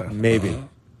chance on him. Maybe.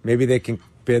 Maybe they can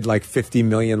bid like $50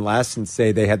 million less and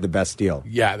say they had the best deal.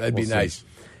 Yeah, that'd be We'll see. nice.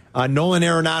 Nolan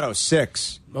Arenado,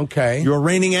 6. Okay. Your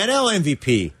reigning NL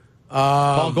MVP.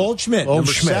 Paul Goldschmidt, number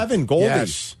Goldschmidt. 7, Goldie.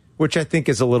 Yes. Which I think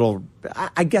is a little,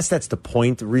 I guess that's the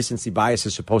point. The recency bias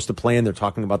is supposed to play in. They're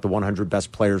talking about the 100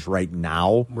 best players right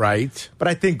now. Right. But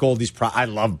I think Goldie's, I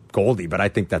love Goldie, but I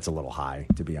think that's a little high,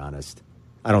 to be honest.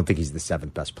 I don't think he's the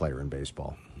 7th best player in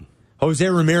baseball. Jose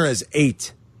Ramirez,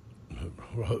 8.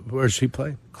 Where's he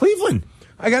play? Cleveland.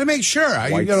 I got to make sure.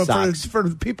 White Sox. For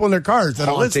the people in their cars that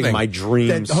are Haunting listening. my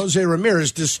dreams. That Jose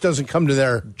Ramirez just doesn't come to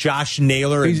their. Josh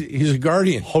Naylor. He's a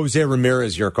guardian. Jose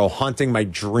Ramirez, Yurko, haunting my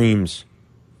dreams.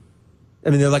 I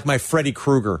mean, they're like my Freddy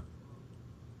Krueger.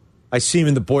 I see him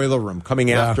in the boiler room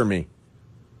coming after me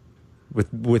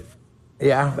with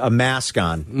a mask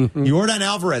on. Mm-hmm. Yordan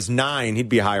Alvarez, 9. He'd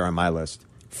be higher on my list.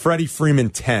 Freddie Freeman,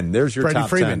 10. There's your Freddie top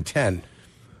Freeman, 10. 10.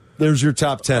 There's your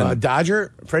top 10.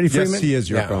 Dodger? Freddie Freeman? Yes, he is,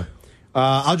 Yurko. Yeah.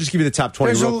 I'll just give you the top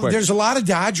 20 real quick. There's a lot of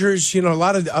Dodgers, a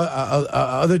lot of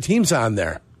other teams on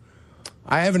there.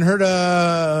 I haven't heard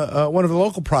one of the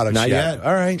local products Not yet.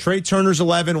 All right. Trey Turner's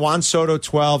 11, Juan Soto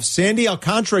 12, Sandy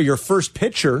Alcantara, your first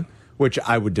pitcher, which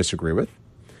I would disagree with,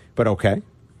 but okay.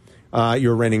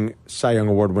 You're reigning Cy Young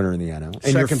Award winner in the NL.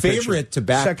 And your favorite to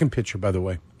back. Second pitcher, by the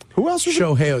way. Who else was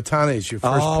Shohei Ohtani is your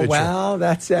first pitcher. Oh, well,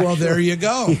 that's actually. Well, there you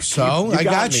go. So I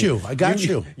got me. you. I got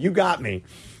you. You got me.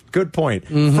 Good point.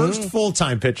 Mm-hmm. First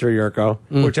full-time pitcher, Yurko,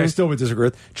 which I still would disagree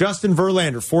with. Justin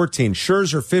Verlander, 14.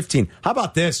 Scherzer, 15. How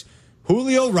about this?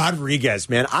 Julio Rodriguez,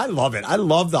 man. I love it. I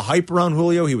love the hype around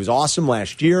Julio. He was awesome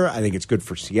last year. I think it's good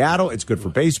for Seattle. It's good for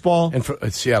baseball. And for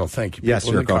Seattle, thank you. Yes,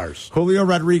 People in the Yurko. cars. Julio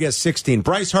Rodriguez, 16.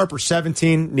 Bryce Harper,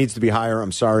 17. Needs to be higher.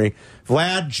 I'm sorry.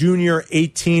 Vlad Jr.,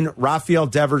 18. Rafael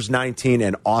Devers, 19.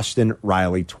 And Austin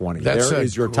Riley, 20. That's there a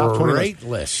is your top 20 great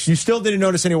list. You still didn't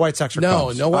notice any White Sox or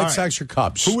Cubs? No White All right. Sox or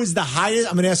Cubs. Who is the highest?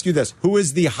 I'm going to ask you this. Who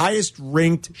is the highest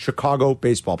ranked Chicago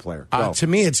baseball player? Go. To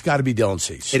me, it's got to be Dylan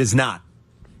Cease. It is not.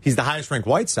 He's the highest ranked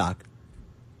White Sox.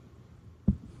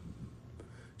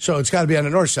 So it's got to be on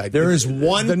the north side. There is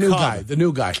one the new Cub. guy. The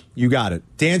new guy. You got it.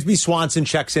 Dansby Swanson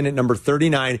checks in at number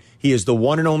 39. He is the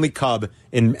one and only Cub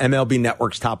in MLB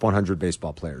Network's top 100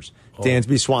 baseball players.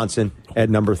 Dansby Swanson at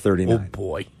number 39. Oh,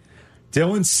 boy.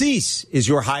 Dylan Cease is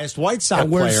your highest White Sox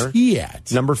And where's player. he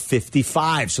at? Number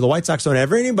 55. So the White Sox don't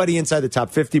have anybody inside the top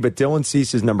 50, but Dylan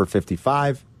Cease is number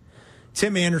 55.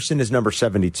 Tim Anderson is number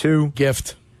 72.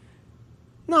 Gift.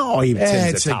 No, Tim's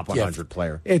It's a top gift. 100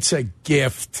 player. It's a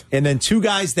gift. And then two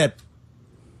guys that,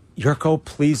 Yurko,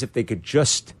 please, if they could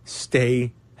just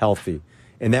stay healthy.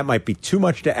 And that might be too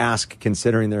much to ask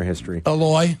considering their history.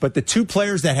 Eloy. But the two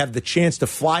players that have the chance to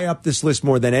fly up this list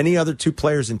more than any other two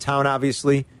players in town,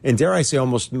 obviously, and dare I say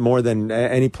almost more than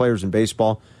any players in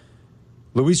baseball,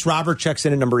 Luis Robert checks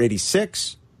in at number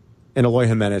 86, and Eloy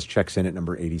Jimenez checks in at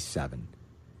number 87.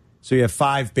 So you have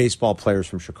 5 baseball players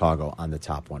from Chicago on the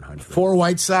top 100. 4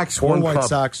 White Sox, 4 1 White Cub.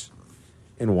 Sox,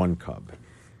 and 1 Cub.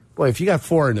 Boy, if you got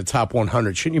 4 in the top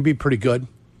 100, shouldn't you be pretty good?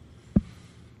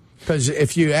 Because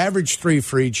if you average 3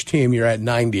 for each team, you're at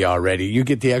 90 already. You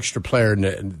get the extra player in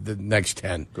the next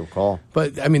 10. Good call.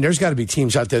 But, I mean, there's got to be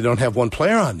teams out there that don't have 1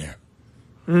 player on there.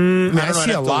 I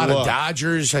see a lot of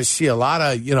Dodgers. I see a lot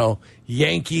of,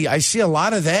 Yankee. I see a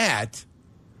lot of that.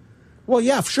 Well,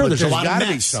 yeah, sure. But There's a lot of gotta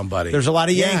be Mets. somebody. There's a lot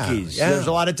of Yeah, Yankees. yeah. There's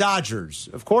a lot of Dodgers.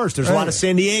 Of course. There's a lot of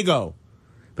San Diego.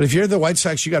 But if you're the White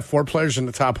Sox, you got 4 players in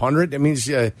the top 100. That means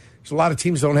there's a lot of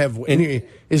teams don't have any.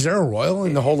 Is there a Royal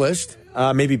in the whole list?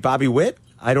 Maybe Bobby Witt.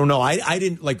 I don't know. I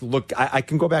didn't look. I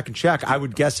can go back and check. I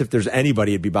would guess if there's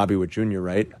anybody, it'd be Bobby Witt Jr.,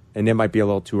 right? And it might be a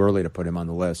little too early to put him on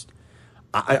the list.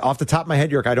 Off the top of my head,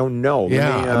 York, I don't know.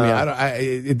 Yeah,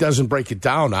 it doesn't break it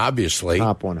down, obviously.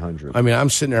 Top 100. I mean, I'm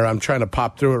sitting there. I'm trying to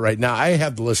pop through it right now. I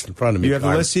have the list in front of me. You have the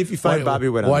list? See if you find Bobby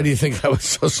Witt. Why do you think I was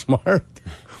so smart?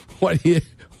 Why do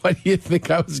you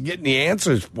think I was getting the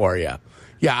answers for you?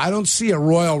 Yeah, I don't see a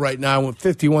Royal right now. I went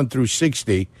 51 through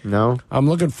 60. No? I'm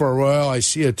looking for a Royal. I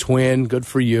see a Twin. Good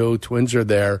for you. Twins are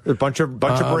there. A bunch of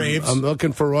Braves. I'm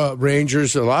looking for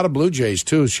Rangers. A lot of Blue Jays,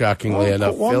 too, shockingly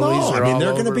enough. Phillies are all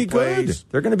they're going to be good.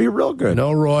 They're going to be real good.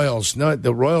 No Royals. No,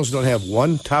 the Royals don't have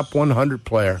one top 100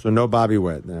 player. So no Bobby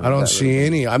Witt. No, I don't see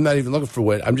any. I'm not even looking for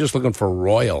Witt. I'm just looking for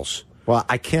Royals. Well,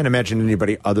 I can't imagine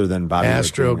anybody other than Bobby Witt.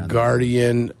 Astro,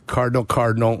 Guardian,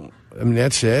 Cardinal. I mean,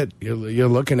 that's it. You're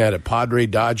looking at it. Padre,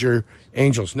 Dodger,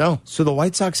 Angels. No. So the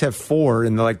White Sox have 4,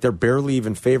 and they're barely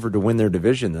even favored to win their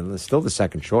division. And they're still the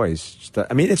second choice.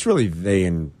 It's really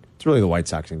the White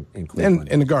Sox in Cleveland.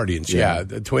 And the Guardians, yeah.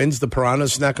 The Twins, the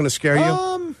Piranhas, not going to scare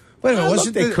you? Wait a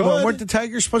minute. Weren't the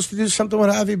Tigers supposed to do something with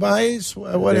Javi Baez?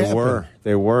 What happened?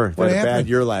 They were. They had a bad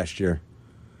year last year.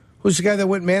 Who's the guy that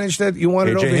went manage that you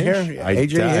wanted over here?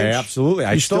 AJ Hinch? Absolutely.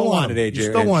 I still wanted AJ Hinch. You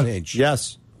still want Hinch?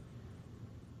 Yes.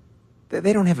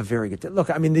 They don't have a very good... Look,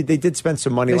 I mean, they did spend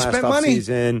some money last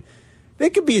offseason. They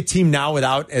could be a team now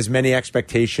without as many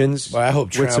expectations. Well, I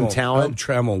hope with some talent. I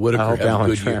hope Trammell and Whitaker have a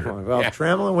good year. Well,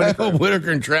 Trammell and Whitaker. I hope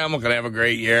Whitaker and Trammell can have a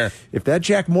great year. If that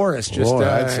Jack Morris just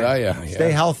I tell you,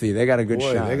 stay healthy, they got a good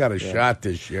shot. They got a shot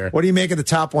this year. What do you make of the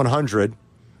top 100?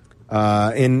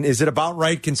 And is it about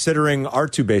right considering our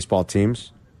 2 baseball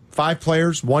teams? 5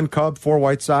 players, 1 Cub, 4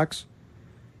 White Sox.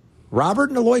 Robert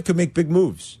and Eloy could make big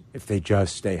moves if they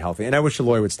just stay healthy. And I wish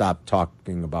Eloy would stop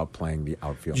talking about playing the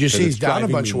outfield. Did you see he's down a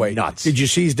bunch of weight? Nuts. Did you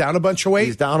see he's down a bunch of weight?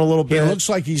 He's down a little bit. He looks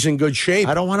like he's in good shape.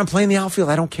 I don't want him playing the outfield.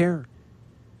 I don't care.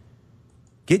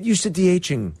 Get used to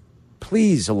DHing.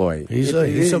 Please, Eloy. He's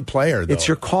a player, though. It's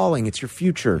your calling. It's your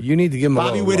future. You need to give him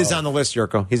Bobby Witt is on the list,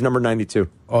 Yurko. He's number 92.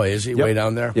 Oh, is he? Yep. Way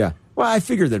down there? Yeah. Well, I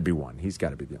figured there'd be one. He's got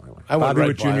to be the only one. Bobby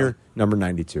Witt Jr., number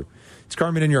 92. It's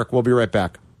Carmen and York. We'll be right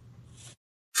back.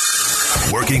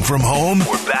 Working from home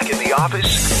or back in the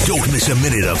office? Don't miss a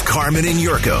minute of Carmen and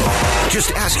Yurko.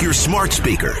 Just ask your smart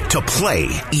speaker to play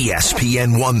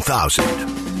ESPN 1000.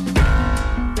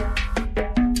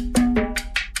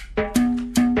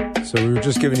 So we were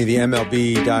just giving you the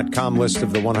MLB.com list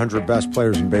of the 100 best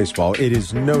players in baseball. It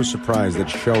is no surprise that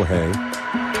Shohei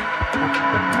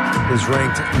is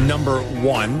ranked number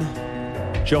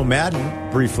 1. Joe Madden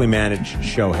briefly managed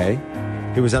Shohei.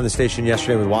 He was on the station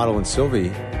yesterday with Waddle and Sylvie,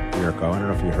 Mirko. I don't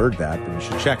know if you heard that, but you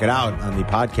should check it out on the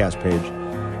podcast page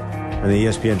on the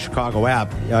ESPN Chicago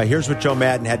app. Here's what Joe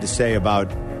Madden had to say about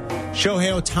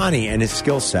Shohei Ohtani and his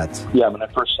skill set. Yeah, when I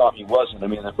first saw him, he wasn't. I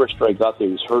mean, the first strike got there,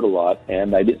 he was hurt a lot,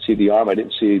 and I didn't see the arm. I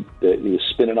didn't see that he was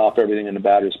spinning off everything in the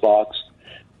batter's box.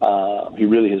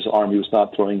 His arm, he was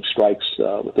not throwing strikes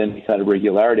with any kind of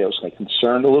regularity. I was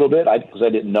concerned a little bit because I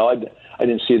didn't know. I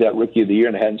didn't see that Rookie of the Year,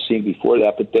 and I hadn't seen before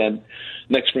that. But then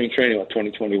next spring training,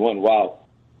 2021, wow.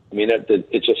 I mean,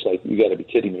 it's just like, you got to be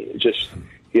kidding me.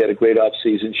 He had a great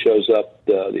offseason, shows up.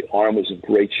 The arm was in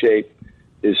great shape.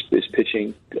 His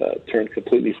pitching turned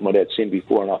completely from what I had seen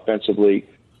before, and offensively,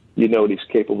 you know what he's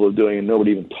capable of doing, and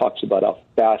nobody even talks about how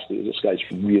fast he is. This guy's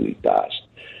really fast.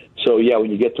 So, yeah, when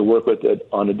you get to work with it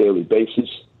on a daily basis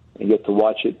and get to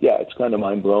watch it, yeah, it's kind of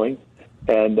mind-blowing.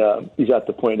 And he's at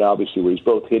the point, obviously, where he's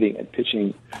both hitting and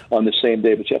pitching on the same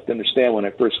day. But you have to understand, when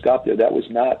I first got there,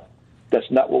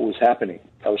 that's not what was happening.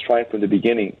 I was trying from the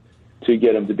beginning to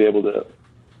get him to be able to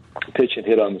pitch and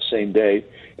hit on the same day.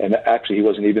 And actually, he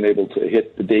wasn't even able to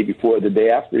hit the day before, the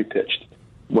day after he pitched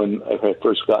when I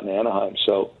first got in Anaheim.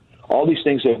 So all these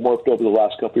things have morphed over the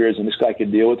last couple of years, and this guy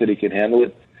can deal with it. He can handle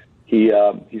it.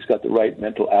 He's got the right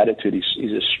mental attitude.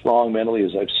 He's as strong mentally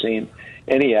as I've seen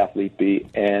any athlete be.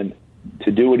 And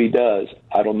to do what he does,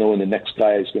 I don't know when the next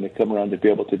guy is going to come around to be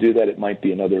able to do that. It might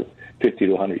be another 50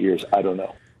 to 100 years. I don't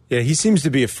know. Yeah, he seems to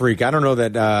be a freak. I don't know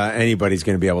that anybody's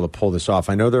going to be able to pull this off.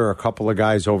 I know there are a couple of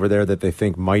guys over there that they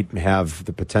think might have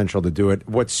the potential to do it.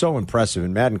 What's so impressive,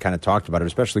 and Madden kind of talked about it,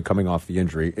 especially coming off the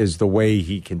injury, is the way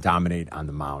he can dominate on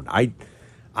the mound. I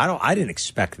didn't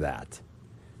expect that.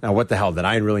 Now, what the hell did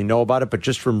I really know about it? But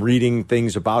just from reading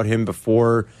things about him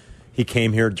before he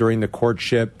came here during the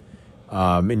courtship,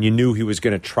 and you knew he was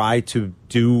going to try to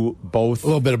do both. A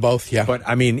little bit of both, yeah. But,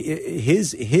 I mean,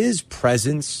 his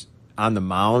presence on the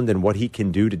mound and what he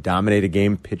can do to dominate a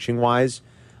game pitching-wise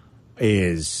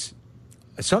is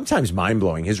sometimes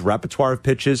mind-blowing. His repertoire of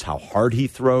pitches, how hard he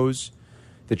throws,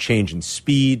 the change in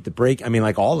speed, the break. I mean,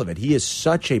 like all of it. He is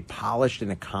such a polished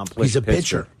and accomplished He's a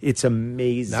pitcher. It's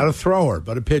amazing. Not a thrower,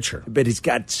 but a pitcher. But he's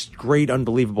got great,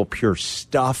 unbelievable, pure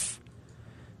stuff.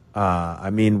 I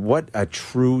mean, what a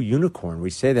true unicorn. We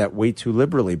say that way too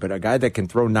liberally, but a guy that can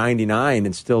throw 99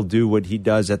 and still do what he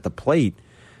does at the plate.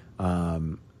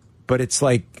 But it's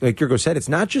like Yurko said, it's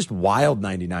not just wild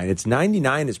 99. It's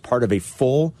 99 as part of a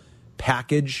full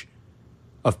package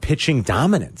of pitching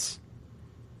dominance.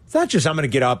 It's not just I'm going to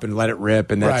get up and let it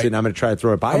rip and that's it. And I'm going to try to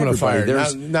throw it by I'm going to fire.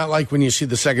 Not like when you see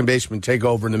the second baseman take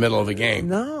over in the middle of a game.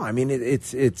 No, I mean,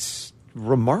 it's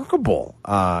remarkable.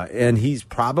 And he's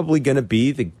probably going to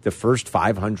be the first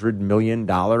 $500 million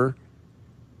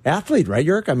athlete, right,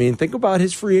 Yerk? I mean, think about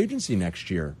his free agency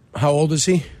next year. How old is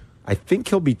he? I think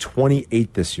he'll be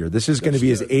 28 this year. This is going to be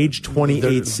his age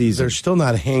 28 season. They're still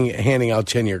not handing out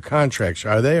 10-year contracts,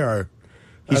 are they? Or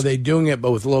are they doing it,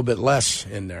 but with a little bit less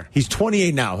in there? He's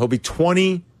 28 now. He'll be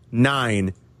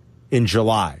 29 in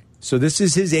July. So this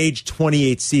is his age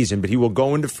 28 season, but he will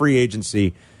go into free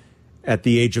agency at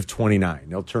the age of 29.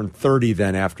 He'll turn 30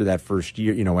 then after that first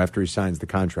year, after he signs the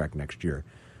contract next year.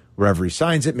 Wherever he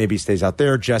signs it, maybe he stays out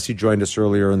there. Jesse joined us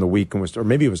earlier in the week, or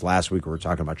maybe it was last week, we were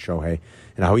talking about Shohei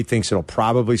and how he thinks it'll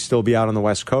probably still be out on the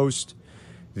West Coast.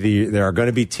 There are going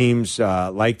to be teams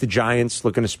like the Giants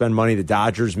looking to spend money, the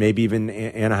Dodgers, maybe even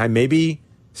Anaheim, maybe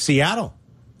Seattle.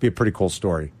 Be a pretty cool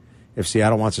story if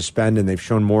Seattle wants to spend, and they've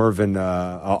shown more of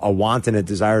a want and a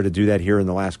desire to do that here in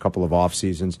the last couple of off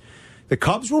seasons. The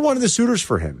Cubs were one of the suitors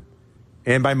for him.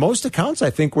 And by most accounts,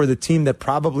 I think we're the team that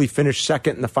probably finished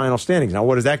second in the final standings. Now,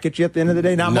 what does that get you at the end of the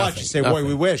day? Not much. You say, boy,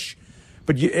 we wish.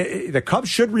 But the Cubs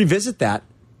should revisit that.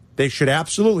 They should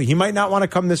absolutely. He might not want to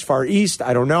come this far east.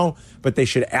 I don't know. But they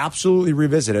should absolutely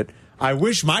revisit it. I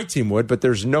wish my team would, but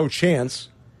there's no chance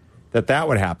that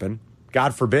would happen.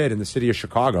 God forbid in the city of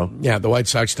Chicago. Yeah, the White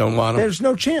Sox don't want him. There's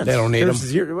no chance. They don't need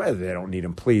him. They don't need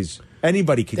him, please.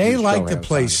 Anybody could. They like to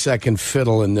play second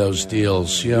fiddle in those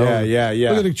deals. Yeah.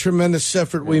 Look at the tremendous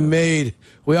effort we made.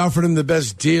 We offered him the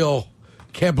best deal.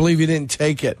 Can't believe he didn't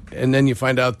take it. And then you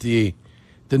find out the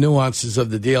nuances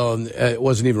of the deal, and it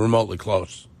wasn't even remotely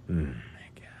close. My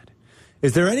God.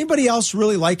 Is there anybody else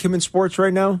really like him in sports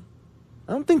right now?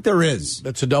 I don't think there is.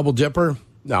 That's a double dipper?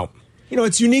 No.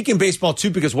 It's unique in baseball, too,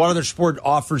 because what other sport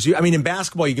offers you? I mean, in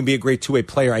basketball, you can be a great two-way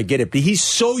player. I get it. But he's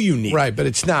so unique. Right, but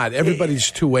it's not.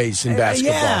 Everybody's two ways in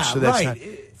basketball. Yeah, so that's right.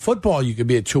 Not, football, you could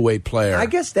be a two-way player. I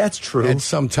guess that's true. And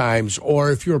sometimes.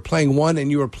 Or if you were playing one and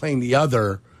you were playing the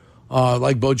other,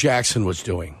 like Bo Jackson was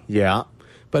doing. Yeah.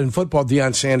 But in football,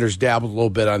 Deion Sanders dabbled a little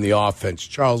bit on the offense.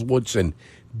 Charles Woodson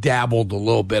dabbled a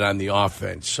little bit on the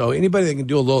offense. So anybody that can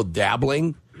do a little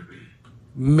dabbling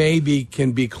maybe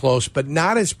can be close, but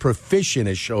not as proficient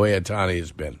as Shohei Ohtani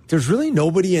has been. There's really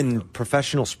nobody in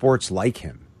professional sports like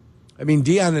him. I mean,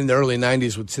 Deion in the early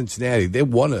 90s with Cincinnati, they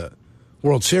won a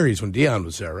World Series when Deion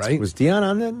was there, right? Was Deion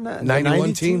on the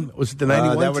 91 team? Was it the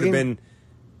 91 team? That would have been...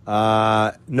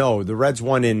 no, the Reds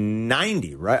won in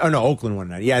 90, right? Oh, no, Oakland won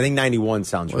in 90. Yeah, I think 91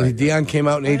 sounds right. Deion came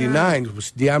out in 89.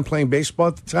 Was Deion playing baseball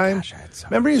at the time? Gosh,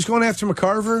 remember he was going after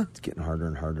McCarver? It's getting harder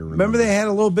and harder. Remember they had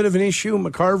a little bit of an issue,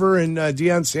 McCarver and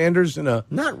Deion Sanders in a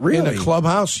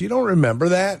clubhouse? You don't remember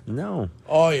that? No.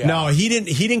 Oh, yeah. No, he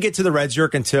didn't get to the Reds,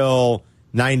 Yerk, until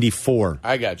 94.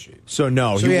 I got you. So,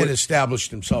 no. So he had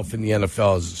established himself in the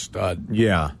NFL as a stud.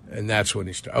 Yeah. And that's when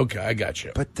he started. Okay, I got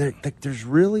you. But there's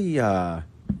really...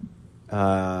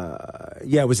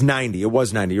 it was 90. It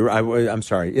was 90. I'm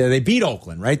sorry. Yeah, they beat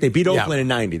Oakland, right? They beat Oakland in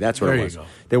 90. That's what it was.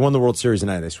 They won the World Series in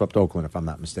 90. They swept Oakland, if I'm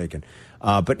not mistaken.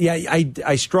 But yeah,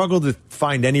 I struggle to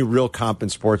find any real comp in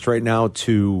sports right now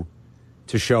to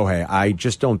Shohei. I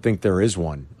just don't think there is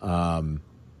one. I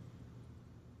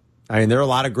mean, there are a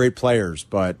lot of great players,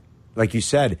 but like you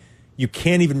said, you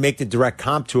can't even make the direct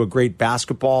comp to a great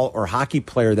basketball or hockey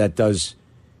player that does,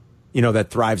 that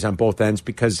thrives on both ends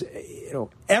because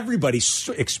everybody's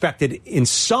expected in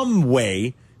some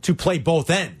way to play both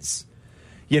ends.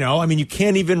 I mean, you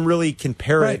can't even really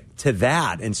compare it to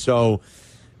that. And so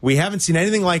we haven't seen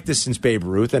anything like this since Babe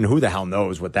Ruth, and who the hell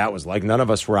knows what that was like. None of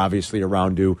us were obviously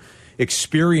around to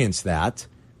experience that.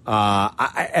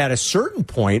 At a certain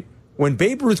point, when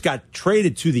Babe Ruth got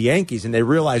traded to the Yankees and they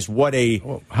realized what a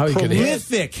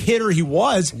prolific hitter he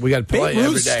was, Babe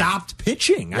Ruth stopped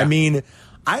pitching. Yeah. I mean...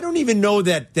 I don't even know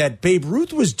that Babe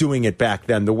Ruth was doing it back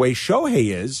then the way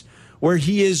Shohei is, where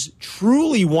he is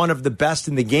truly one of the best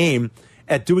in the game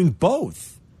at doing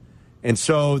both. And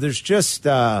so there's just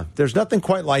there's nothing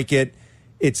quite like it.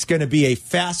 It's going to be a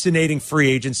fascinating free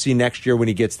agency next year when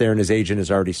he gets there, and his agent has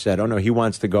already said, oh, no, he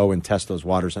wants to go and test those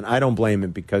waters. And I don't blame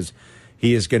him because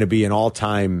he is going to be an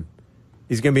all-time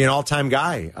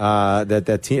guy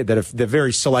that if the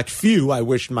very select few, I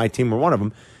wish my team were one of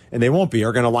them, and they won't be,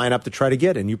 are going to line up to try to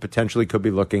get. And you potentially could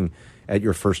be looking at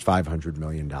your first $500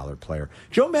 million player.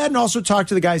 Joe Madden also talked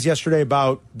to the guys yesterday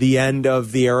about the end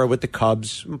of the era with the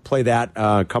Cubs. We'll play that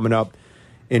coming up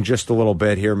in just a little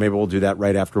bit here. Maybe we'll do that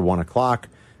right after 1 o'clock.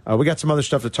 We got some other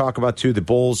stuff to talk about, too. The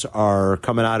Bulls are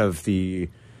coming out of the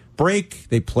break.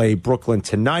 They play Brooklyn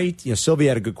tonight.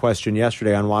 Sylvia had a good question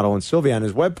yesterday on Waddle and Sylvia on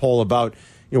his web poll about,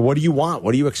 what do you want?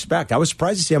 What do you expect? I was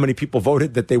surprised to see how many people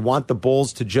voted that they want the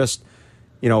Bulls to just,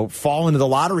 fall into the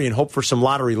lottery and hope for some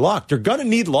lottery luck. They're going to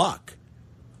need luck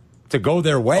to go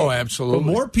their way. Oh, absolutely. But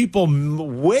more people,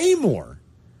 way more,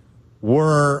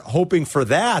 were hoping for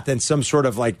that than some sort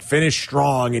of finish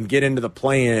strong and get into the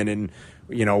play-in and,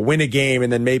 win a game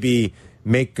and then maybe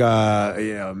make a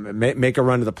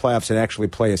run to the playoffs and actually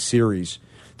play a series.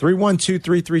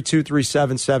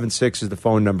 312-332-3776 is the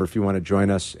phone number if you want to join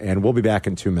us, and we'll be back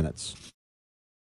in 2 minutes.